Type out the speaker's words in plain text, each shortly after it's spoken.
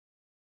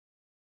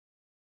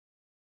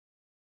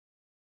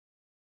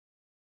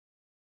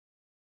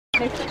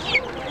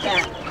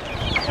Yeah.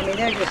 I mean,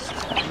 they're just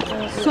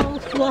so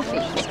fluffy.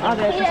 Oh,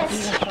 they're just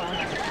beautiful.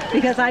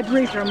 Because I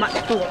breathe through much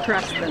fuller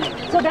crust than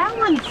it. So that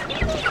one's I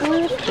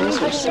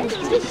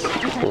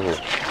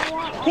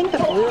think the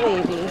blue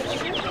baby.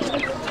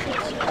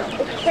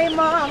 Hey,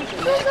 Mom.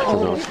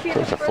 Oh,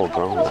 those are full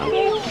grown now.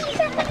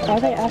 Are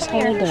they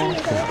asking her there?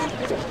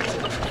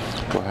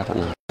 Go ahead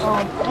and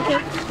Okay.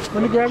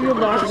 Let me grab your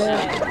box there.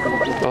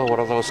 oh, what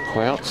are those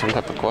quail? Some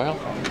type of quail?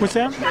 What's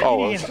that? Oh,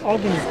 Guinea hens.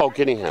 oh,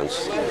 guinea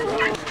hens.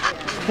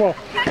 Well,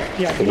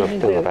 yeah, In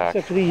the back.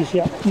 except for these,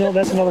 yeah. No,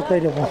 that's another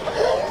crate of them.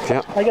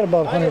 Yeah. I got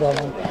about 100 of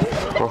them.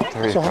 Oh,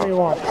 there you So go. how do you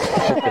want?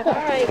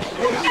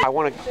 I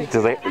want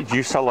to. Do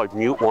you sell like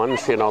mute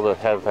ones? You know that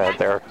have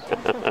there.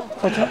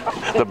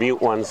 The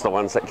mute ones, the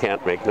ones that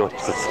can't make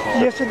noises.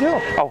 Yes, I do.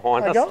 Oh,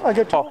 honest. I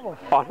got two of them.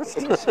 Honest.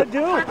 Yes, I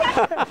do.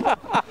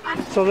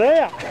 So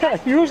there.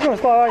 You was gonna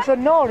start. I said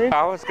no, didn't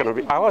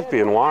you? I was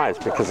being wise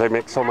because they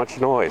make so much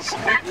noise.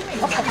 Look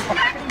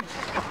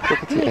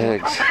at the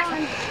eggs.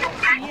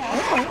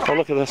 Oh,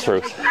 look at this,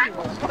 Ruth.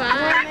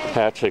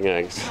 Hatching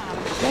eggs.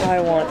 I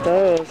want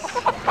those.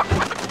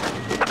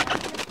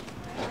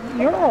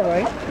 You're all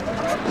right.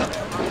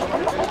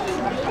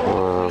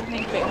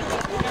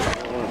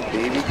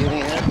 Baby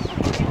guinea hens?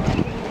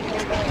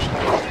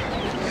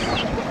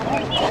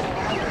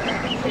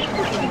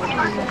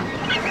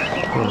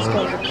 These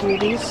are the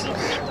cuties.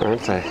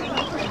 Aren't they?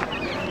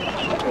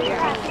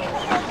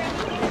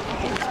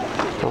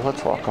 Well,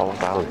 let's walk all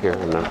down here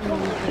and then.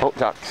 Oh,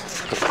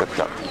 ducks. Let's get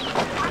ducks.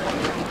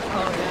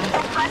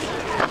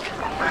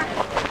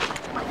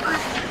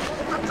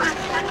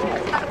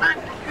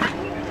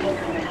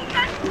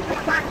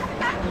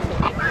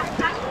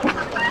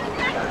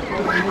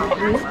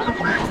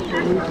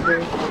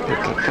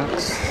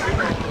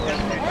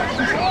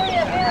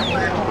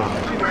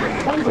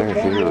 They're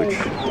huge.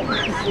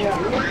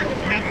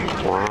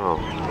 Wow.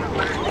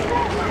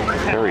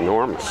 They're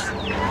enormous.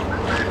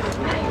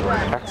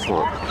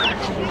 Excellent.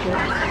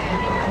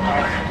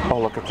 Oh,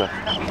 look at the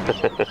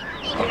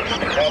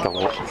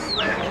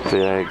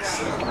eggs.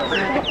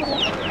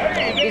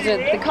 These are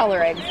the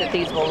color eggs that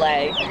these will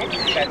lay.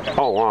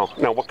 Oh, wow.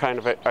 Now, what kind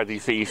of egg? Are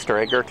these the Easter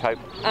egger type?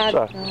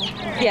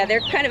 Yeah,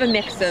 they're kind of a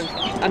mix of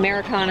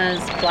Americanas,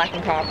 black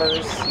and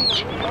coppers,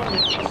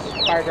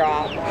 bar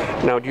drop.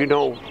 Now, do you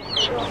know,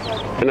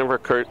 it never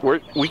occurred,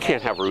 we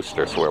can't have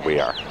roosters where we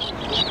are.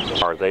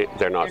 Are they?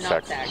 They're not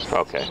sexed.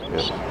 Okay.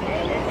 Yeah.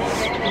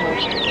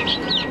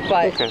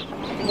 But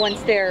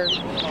once they're,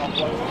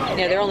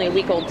 they're only a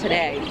week old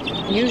today.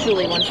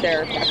 Usually once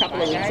they're a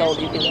couple of weeks old,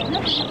 you can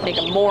make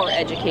a more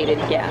educated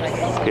guess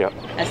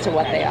as to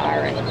what they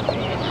are.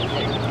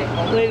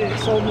 The lady that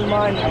sold me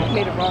mine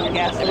made a wrong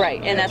guess.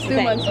 Right, and that's the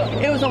thing.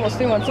 It was almost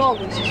 3 months old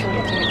when she sold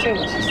it to me too.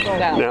 She stole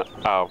it.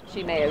 Now,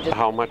 she may have just.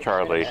 how much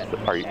are they?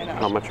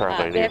 How much are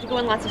they? They have to go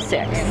in lots of 6.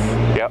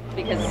 Yep.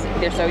 Because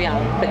they're so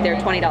young, but they're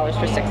 $20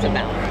 for 6 of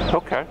them.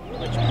 Okay.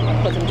 Which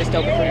puts them just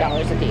over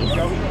 $3 a piece.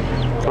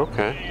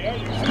 Okay.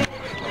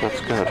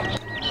 That's good.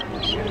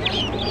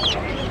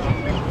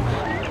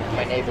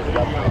 My neighbors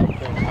love my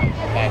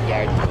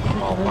backyard.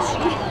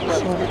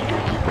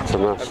 It's a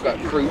mess. I've got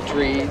fruit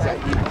trees.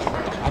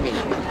 I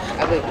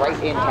live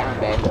right in town,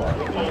 Bangor.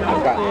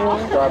 I've got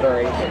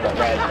strawberries, I've got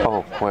raspberries.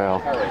 Oh,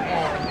 quail.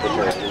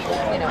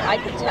 I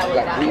could tell I've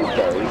got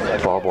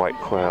blueberries. Bob white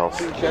quails.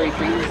 2 cherry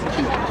trees,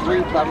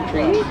 3 plum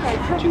trees,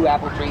 2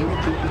 apple trees.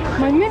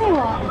 My mini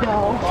lot,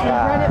 though, we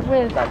run it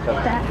with that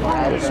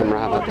There's some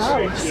rabbits.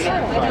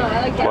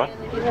 What?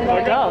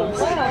 doves.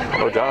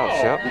 Oh,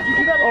 doves, yep.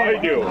 I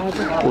do.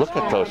 Look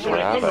at those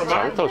rabbits.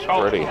 Aren't those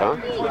pretty, huh?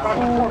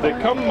 They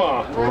come,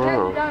 Wow.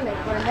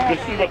 this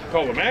is what they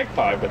call the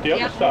magpie, but the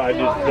other side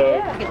is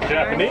the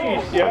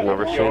Japanese. Yeah. I've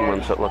never seen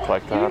ones that look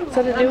like that.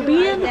 So the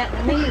Nubian?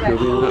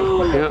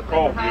 Nubian, yeah.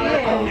 Oh,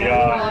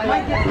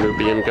 yeah.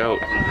 Nubian goat.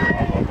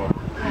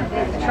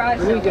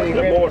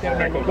 The more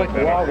speckled, the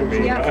better for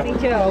me. Yeah, me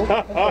too.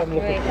 I'm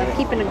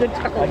keeping a good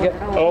tucker.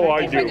 Oh,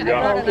 I do,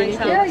 yeah.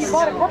 Yeah, you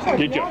bought a buffalo.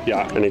 Did you?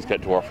 Yeah. And he's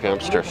got dwarf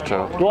hamsters,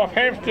 too. Dwarf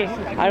hamsters.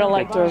 I don't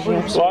like dwarf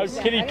hamsters. Live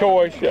kitty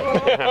toys.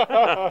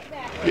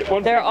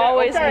 They're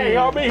always okay,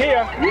 I'll be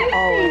here.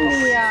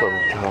 Always. Some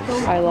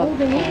doves. I love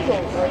them.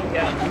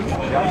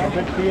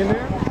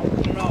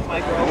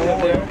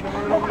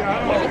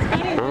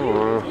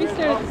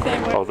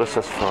 Oh, this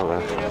is for a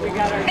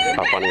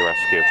bunny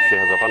rescue. She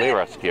has a bunny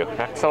rescue.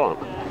 Excellent.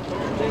 I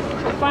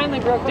finally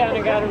broke down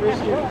and got a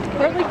rooster.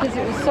 Partly because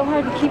it was so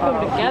hard to keep them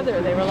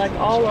together. They were like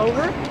all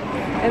over.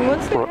 And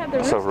once they had the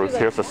rooster, So Ruth,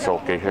 here's a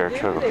silky here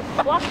too. they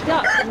fluffed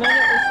up. And then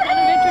it was kind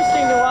of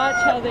interesting to watch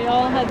how they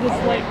all had this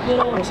like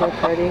little... They're so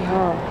pretty,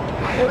 huh?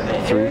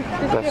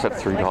 That's at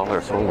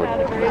 $3 only.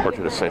 Or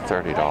did it say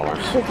 $30?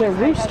 But they're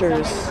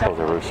roosters. Oh,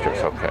 the roosters.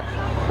 Okay.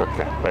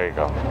 Okay, there you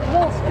go.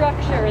 little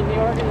structure in the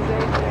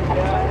organization.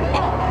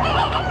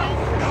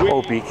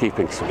 Oh,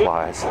 beekeeping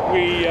supplies.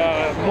 We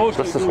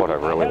mostly This is what I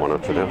really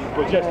wanted to do.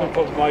 But just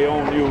for my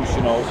own use,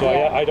 so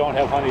I don't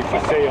have honey for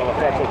sale, if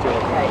that's what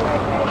you're...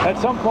 At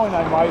some point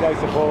I might, I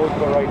suppose,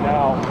 but right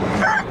now...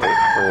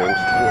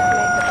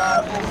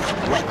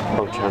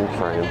 Oh, 10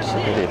 frames,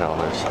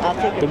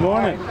 $80. Good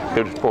morning.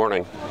 Good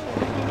morning.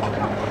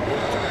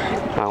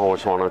 I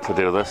always wanted to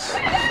do this.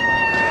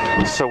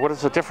 So what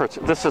is the difference?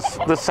 This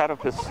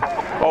setup is,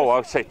 oh, I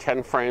would say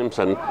 10 frames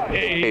and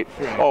 8.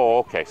 Oh,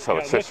 okay, so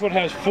it's This one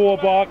has 4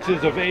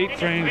 boxes of 8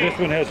 frames. This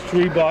one has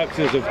 3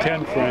 boxes of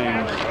 10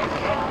 frames.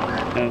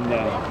 And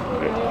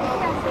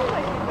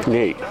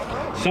neat.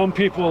 some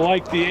people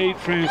like the 8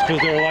 frames because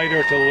they're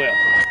lighter to lift.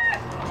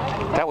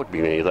 That would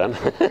be me then.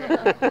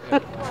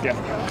 Yeah.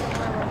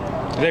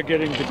 They're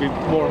getting to be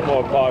more and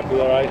more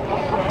popular.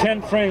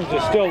 10 frames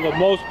are still the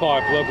most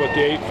popular, but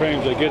the 8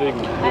 frames are getting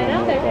more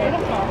and more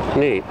popular.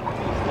 Neat.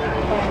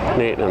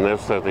 Neat, and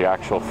those are the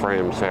actual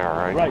frames there,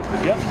 right? Right,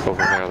 yep.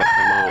 Over there that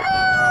come out.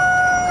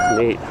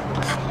 Neat.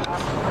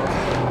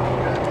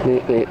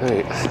 Neat, neat,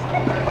 neat.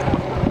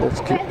 Let's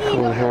keep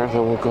going here,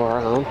 then we'll go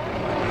around.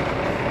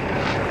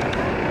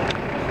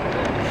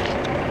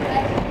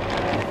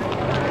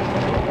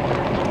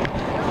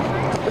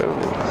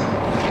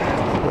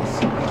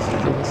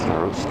 That's a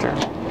rooster.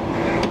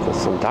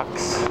 There's some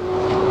ducks.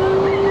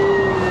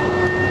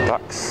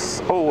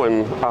 Oh,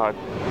 and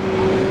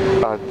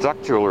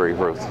duck jewelry,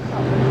 Ruth.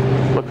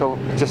 Look,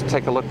 just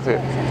take a look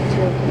there.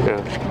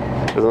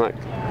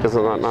 Yeah,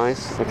 isn't that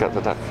nice? They got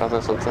the duck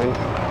feathers and things.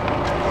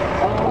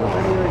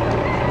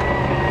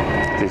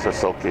 These are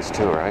silkies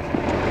too, right?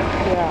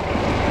 Yeah.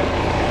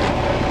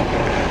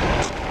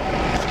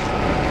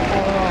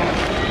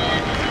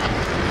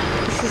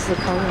 This is the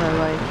color I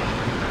like.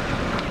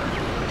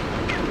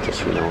 Just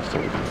who knows, the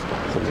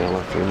male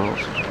or females.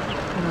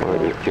 Well,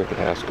 you could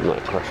ask them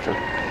that question.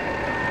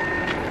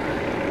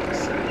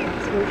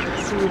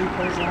 See what he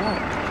pulls out.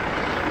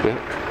 Yeah.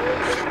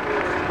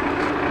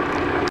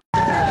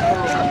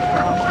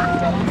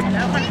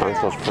 Aren't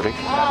those pretty?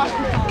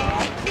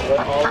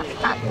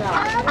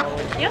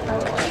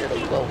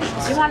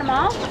 You want them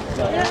all?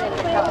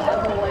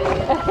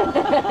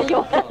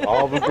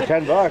 All of them for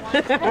 $10.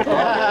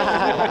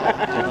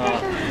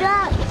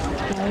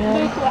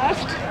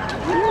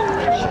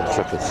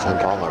 Except it's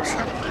 $10.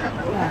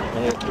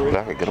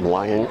 That could get them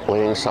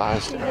laying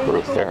size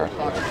Ruth there.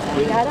 But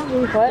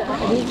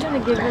he's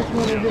going to give us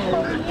one of his.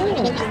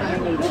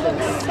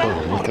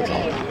 Oh, look at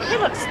that.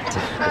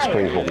 Let's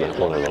bring home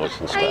one of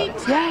those instead.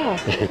 Yeah,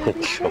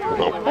 Show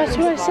them. that's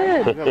what I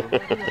said.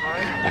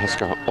 Ask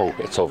her. Oh,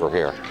 it's over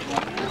here.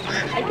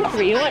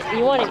 You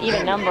want an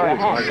even number at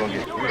home.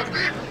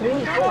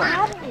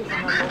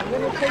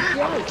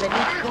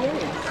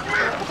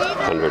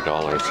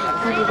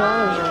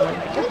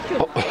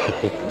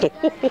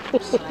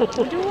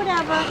 $100. Do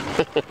whatever.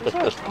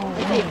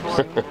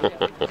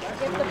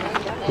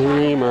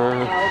 Reamer.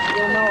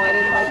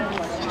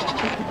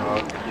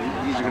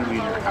 These are going to be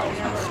in your house.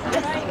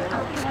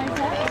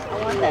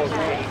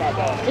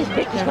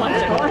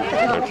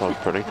 That sounds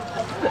pretty.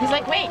 He's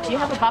like, wait, do you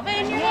have a bubba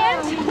in your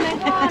hand?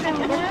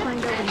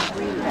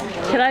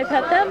 Can I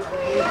pet them?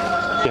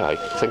 Yeah, I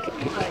think.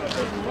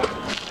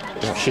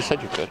 Yeah, she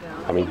said you could.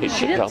 I mean,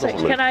 She didn't say.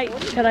 Can I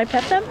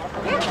pet them?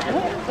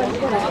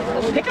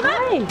 Pick him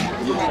up.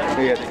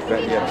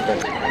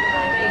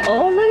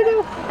 Oh, look at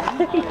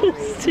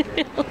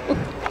him.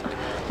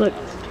 Look.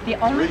 The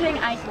only thing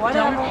I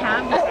don't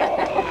have is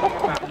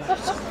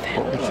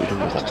What would you do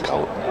with that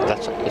goat?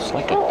 It's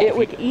like It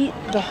would eat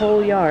the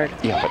whole yard.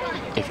 Yeah, but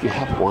if you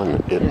have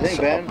one, it's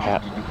a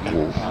pet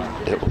and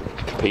it will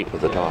compete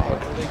with the dog.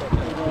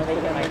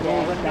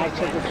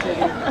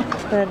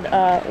 Then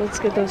let's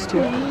get those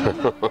two.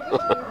 The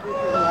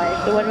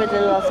one with the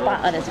little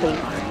spot on his face.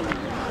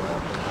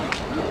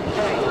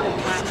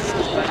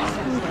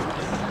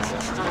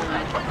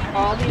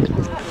 all these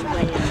rules are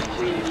laying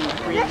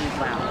really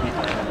well.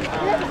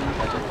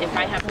 If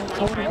I have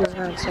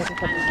 25 chickens,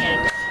 I'm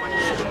getting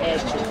 28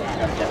 eggs.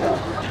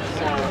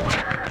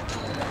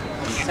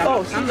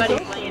 So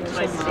somebody's laying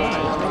twice a day.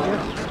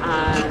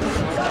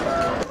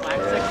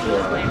 Black sexual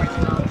is laying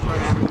really well for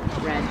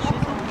red. She's a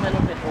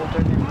little bit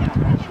older than the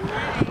other.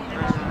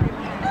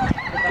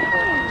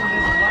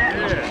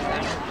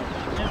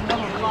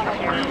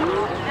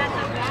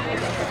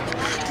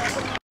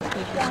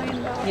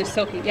 You're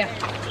silky, yeah.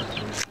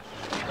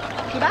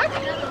 You back?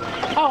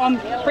 Oh, I'm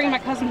bringing my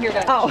cousin here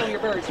to show your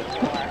birds.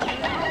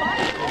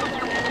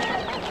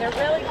 They're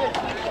really good.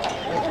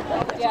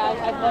 Yeah,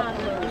 I love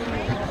them.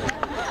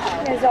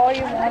 Is all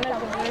you want is a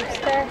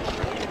rooster?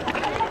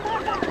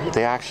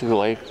 They actually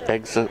lay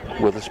eggs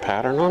with this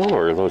pattern on them,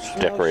 or are those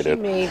decorated?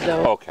 She made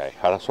those. Okay,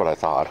 that's what I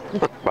thought,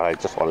 but I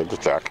just wanted to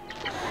check.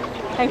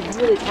 I have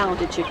really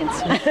talented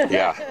chickens.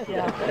 Yeah.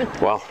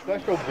 Well,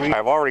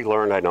 I've already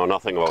learned I know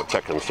nothing about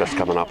chickens just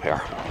coming up here.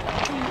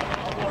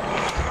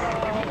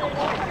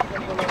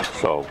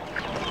 So,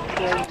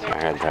 I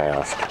had to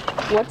ask.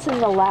 What's in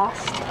the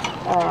last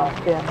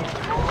bin?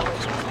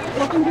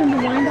 Welcome to the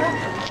window.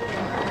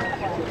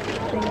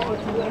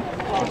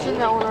 What's in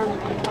that one?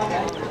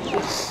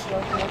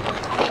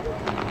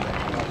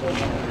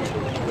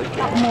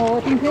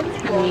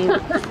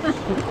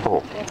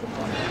 Oh,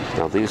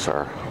 now these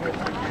are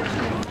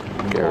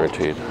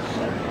guaranteed.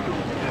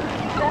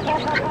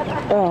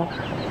 Oh.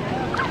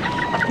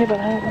 Yeah, but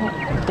I don't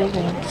want big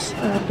ones.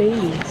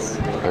 Babies.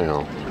 I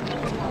know.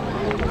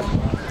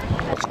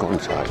 Let's go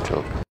inside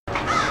too.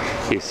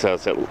 He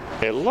says it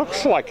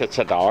looks like it's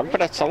a dog,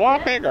 but it's a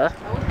lot bigger.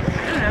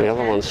 The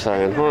other one's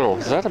saying, oh,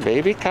 is that a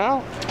baby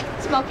cow?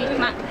 Smokey,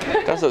 come on.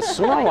 Does it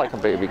smell like a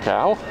baby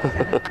cow?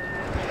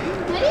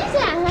 What is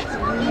that? What is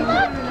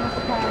that?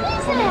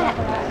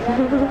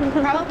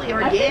 Probably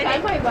organic. I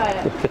might buy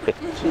it.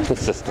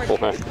 This is the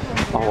one.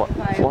 Oh,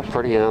 what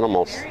pretty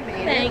animals.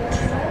 Thanks.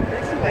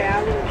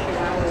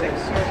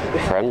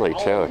 Friendly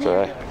too,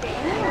 right?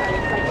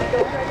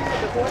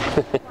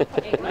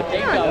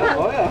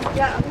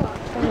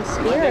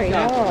 Scary,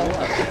 no.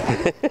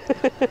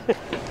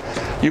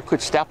 You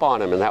could step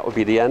on him and that would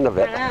be the end of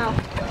it.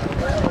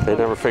 They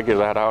never figured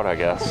that out, I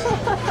guess.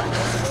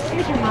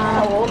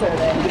 How old are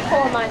they?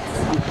 4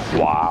 months.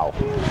 Wow.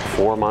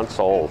 4 months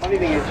old. And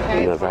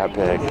they're that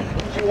big.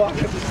 She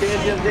walked up the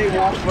stairs the other day,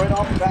 walked right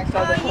off the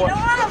backside of the porch. You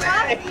don't want to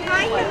walk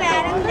behind you,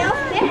 madam.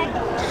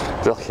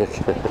 No stick.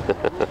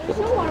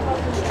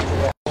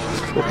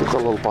 Look at the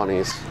little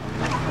bunnies.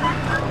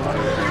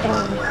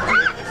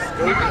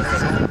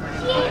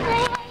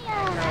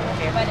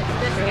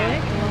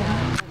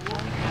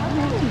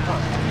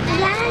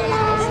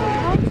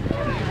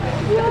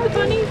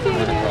 Bunny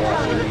feeder.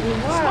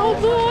 Oh,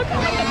 look.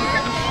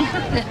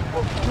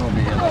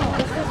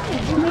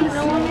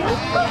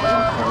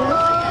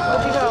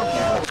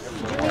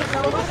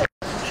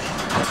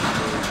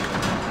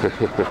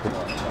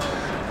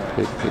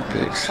 Big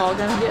pigs. All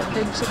gonna get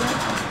pigs again?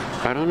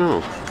 I don't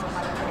know.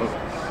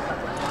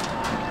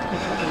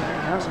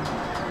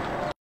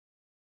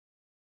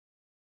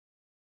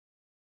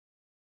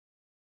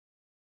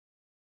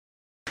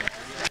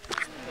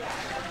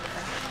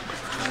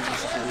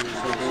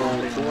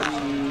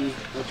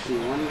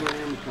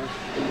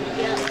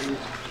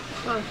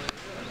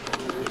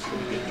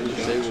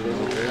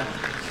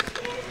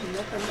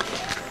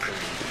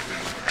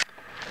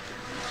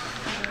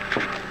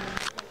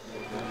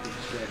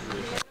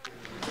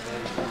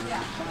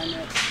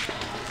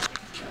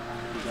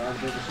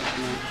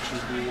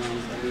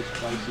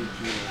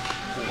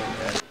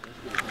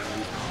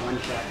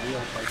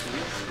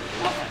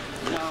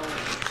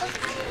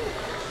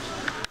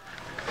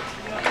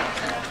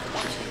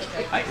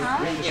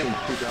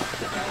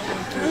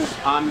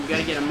 You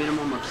gotta get a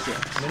minimum of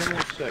 6. Minimum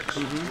of 6.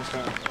 Mm-hmm.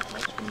 Okay.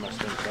 That's gonna mess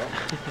things up.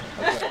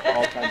 I've got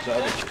all kinds of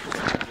other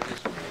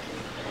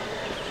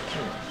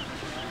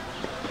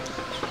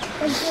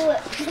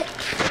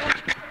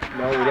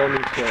No, we don't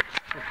need 6.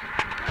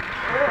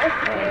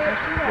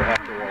 We'll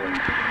have to roll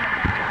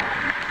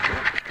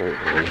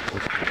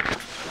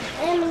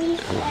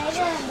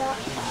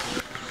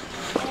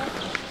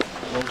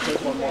We'll take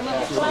one more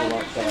pass on the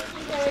left side.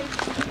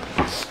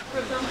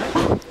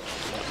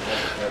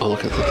 Oh,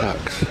 look at the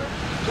ducks.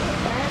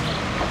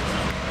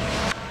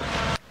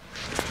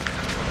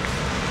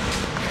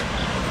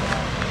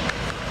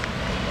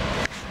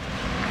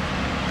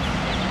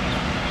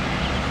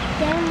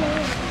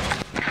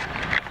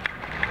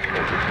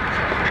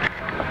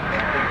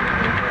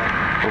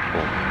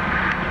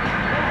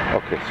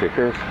 Okay, so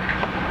here's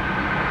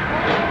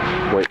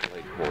white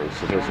leghorns.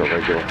 So those are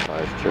regular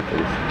sized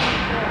chickens.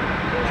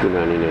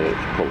 $2.98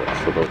 pullets.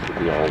 So those would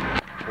be all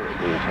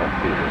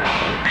females.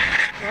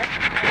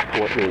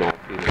 What mean all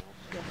females?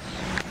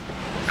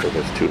 So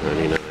that's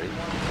 $2.99.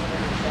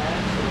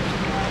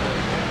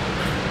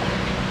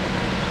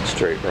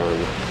 Straight run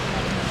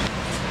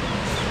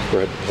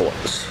red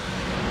pullets.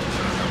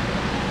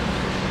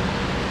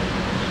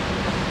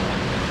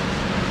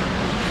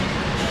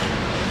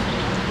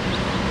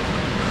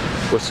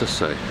 What's this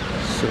say?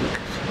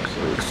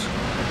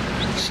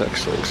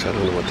 Sex links. I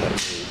don't know what that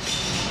means.